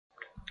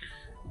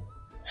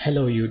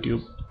Hello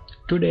YouTube.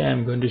 Today I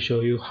am going to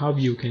show you how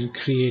you can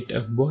create a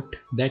bot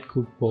that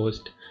could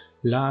post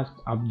last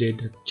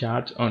updated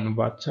charts on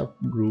WhatsApp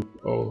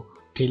group or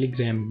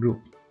Telegram group.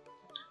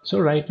 So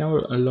right now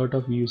a lot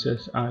of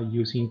users are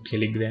using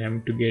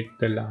Telegram to get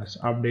the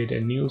last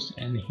updated news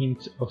and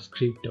hints of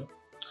crypto.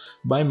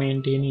 By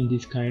maintaining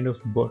this kind of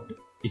bot,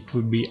 it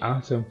would be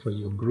awesome for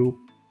your group,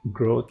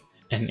 growth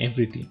and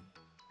everything.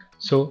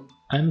 So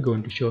I'm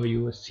going to show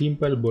you a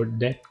simple bot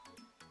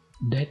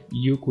that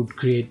you could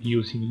create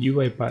using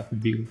Uipath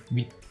view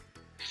with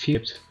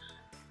steps.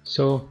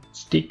 So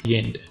stick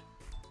end.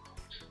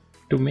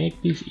 To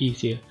make this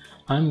easier,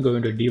 I'm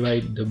going to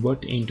divide the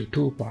bot into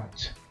two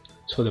parts.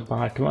 So the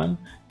part 1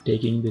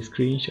 taking the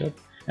screenshot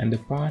and the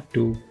part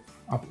 2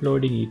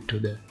 uploading it to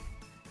the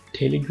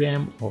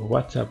Telegram or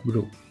WhatsApp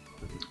group.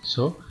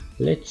 So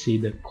let's see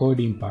the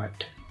coding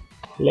part.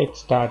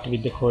 Let's start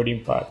with the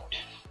coding part.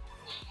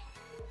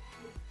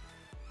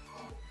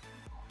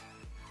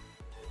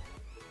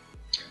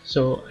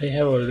 So I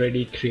have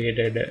already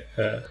created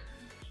a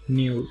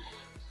new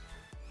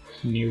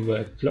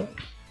workflow.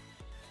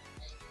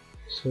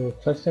 So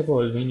first of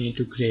all, we need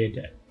to create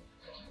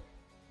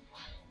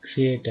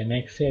an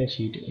Excel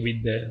sheet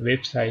with the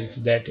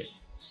website that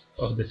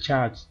or the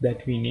charts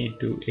that we need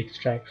to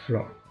extract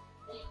from.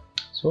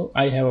 So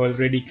I have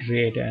already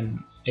created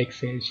an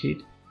Excel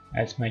sheet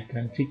as my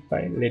config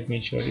file. Let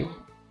me show you.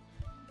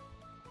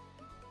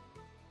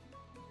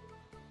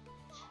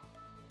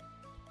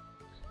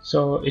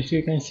 So if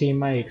you can see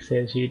my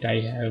Excel sheet, I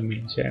have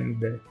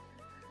mentioned the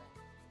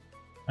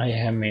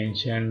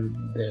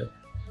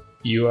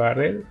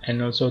URL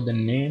and also the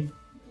name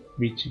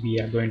which we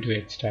are going to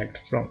extract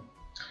from.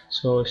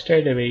 So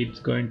straight away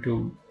it's going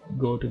to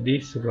go to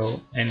this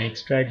row and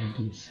extract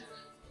this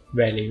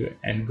value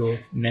and go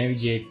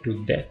navigate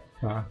to that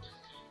path,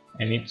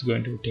 and it's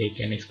going to take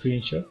a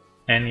screenshot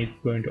and it's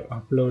going to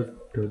upload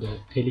to the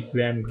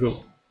Telegram group.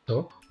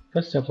 So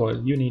first of all,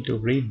 you need to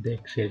read the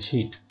Excel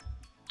sheet.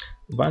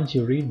 Once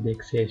you read the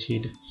Excel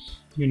sheet,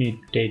 you need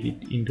to take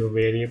it into a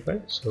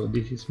variable. So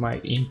this is my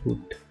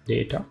input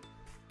data.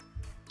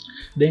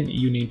 Then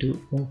you need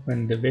to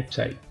open the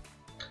website.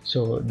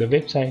 So the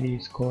website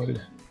is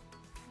called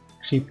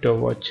Crypto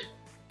Watch.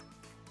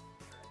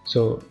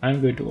 So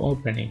I'm going to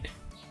open it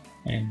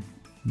and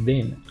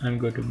then I'm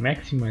going to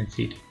maximize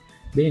it.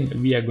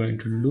 Then we are going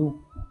to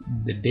loop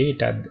the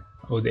data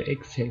or the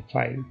Excel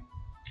file.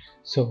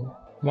 So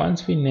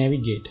once we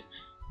navigate,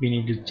 we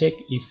need to check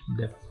if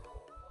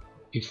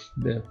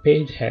the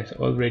page has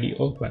already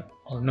opened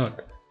or not.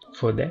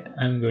 For that,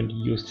 I'm going to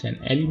use an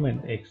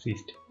element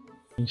exist,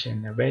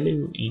 mention a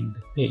value in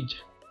the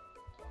page.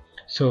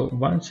 So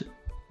once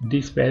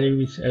this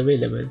value is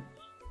available,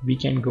 we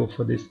can go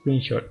for the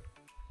screenshot.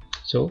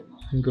 So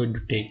I'm going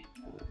to take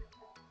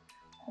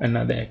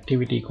another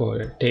activity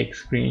called take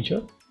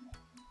screenshot,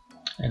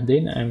 and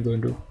then I'm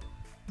going to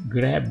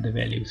grab the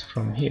values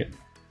from here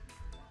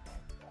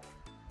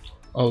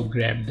or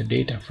grab the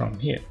data from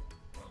here,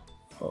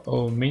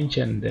 or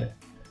mention the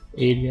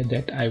area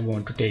that I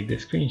want to take the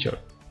screenshot.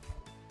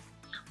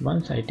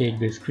 Once I take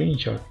the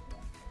screenshot,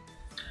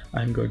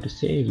 I'm going to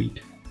save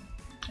it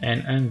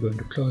and I'm going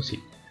to close it.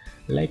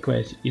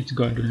 Likewise, it's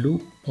going to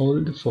loop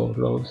all the 4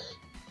 rows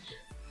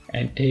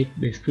and take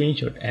the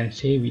screenshot and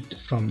save it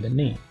from the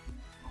name.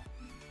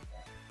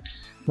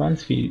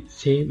 Once we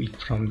save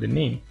it from the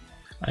name,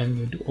 I'm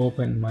going to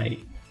open my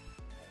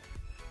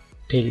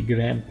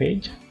Telegram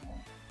page.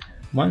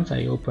 Once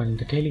I open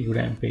the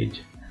Telegram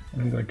page,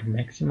 I'm going to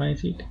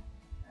maximize it.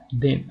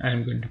 Then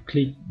I'm going to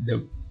click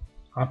the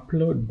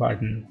upload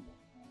button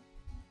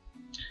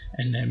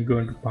and I'm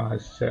going to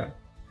pass a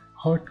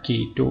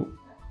hotkey to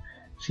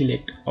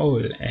select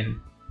all and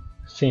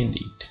send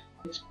it.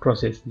 Let's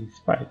process this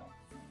file.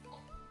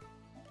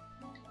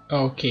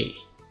 Okay,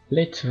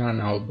 let's run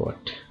our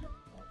bot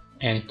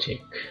and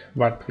check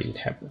what will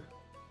happen.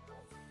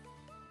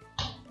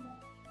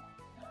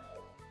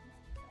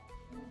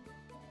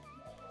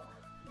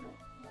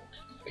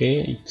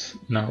 Okay, it's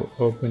now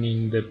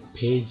opening the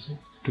page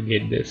to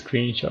get the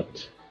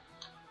screenshots.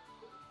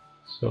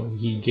 So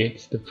he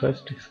gets the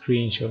first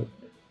screenshot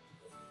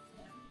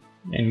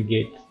and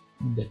gets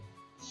the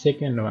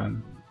second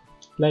one.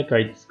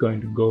 Likewise, it's going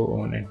to go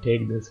on and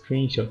take the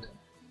screenshot.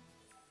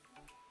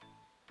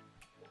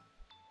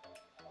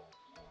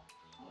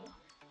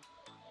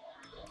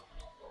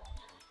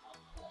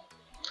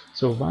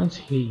 So once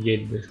he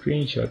gets the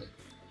screenshot,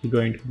 he's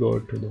going to go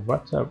to the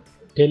WhatsApp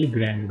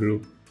Telegram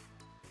group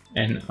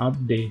and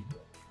update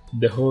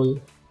the whole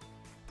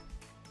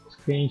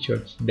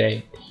screenshots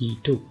that he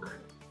took.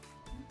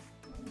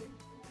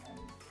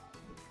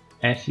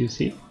 As you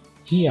see,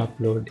 he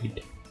uploaded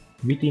it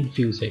within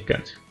few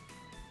seconds.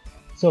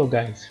 So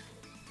guys,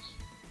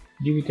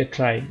 give it a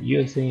try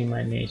using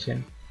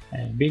imagination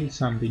and build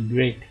something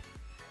great.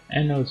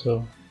 And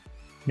also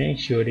make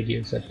sure to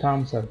give us a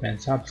thumbs up and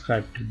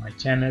subscribe to my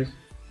channel,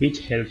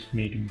 which helps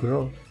me to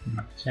grow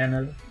my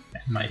channel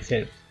and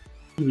myself.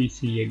 We will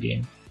see you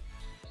again.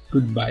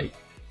 Goodbye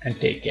and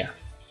take care.